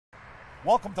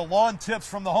Welcome to Lawn Tips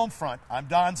from the Home Front. I'm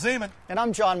Don Zeman. And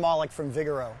I'm John Malik from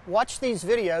Vigoro. Watch these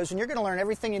videos and you're going to learn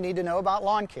everything you need to know about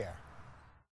lawn care.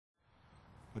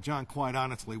 But John, quite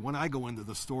honestly, when I go into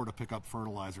the store to pick up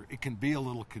fertilizer, it can be a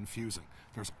little confusing.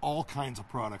 There's all kinds of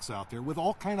products out there with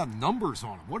all kind of numbers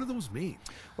on them. What do those mean?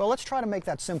 Well, let's try to make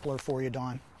that simpler for you,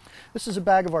 Don. This is a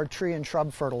bag of our tree and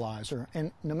shrub fertilizer,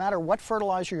 and no matter what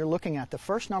fertilizer you're looking at, the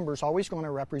first number is always going to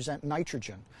represent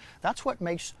nitrogen. That's what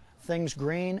makes things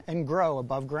green and grow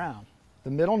above ground. The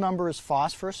middle number is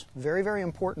phosphorus, very, very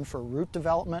important for root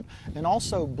development and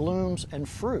also blooms and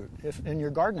fruit in your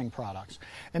gardening products.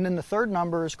 And then the third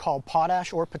number is called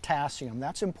potash or potassium.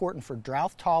 That's important for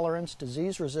drought tolerance,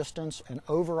 disease resistance, and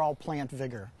overall plant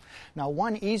vigor. Now,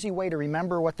 one easy way to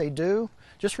remember what they do,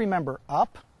 just remember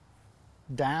up,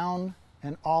 down,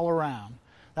 and all around.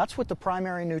 That's what the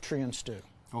primary nutrients do.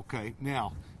 Okay,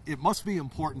 now, it must be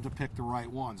important to pick the right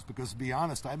ones because, to be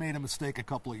honest, I made a mistake a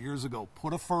couple of years ago,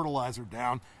 put a fertilizer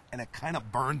down, and it kind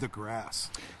of burned the grass.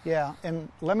 Yeah, and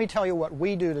let me tell you what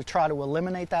we do to try to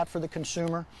eliminate that for the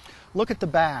consumer. Look at the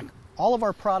back. All of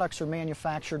our products are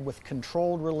manufactured with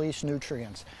controlled release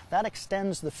nutrients. That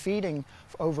extends the feeding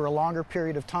over a longer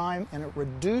period of time, and it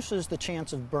reduces the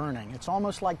chance of burning. It's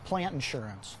almost like plant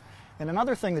insurance. And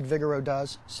another thing that Vigoro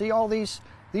does, see all these?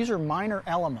 These are minor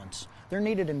elements. They're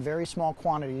needed in very small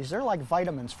quantities. They're like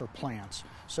vitamins for plants.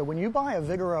 So when you buy a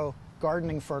Vigoro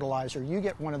gardening fertilizer, you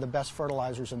get one of the best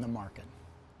fertilizers in the market.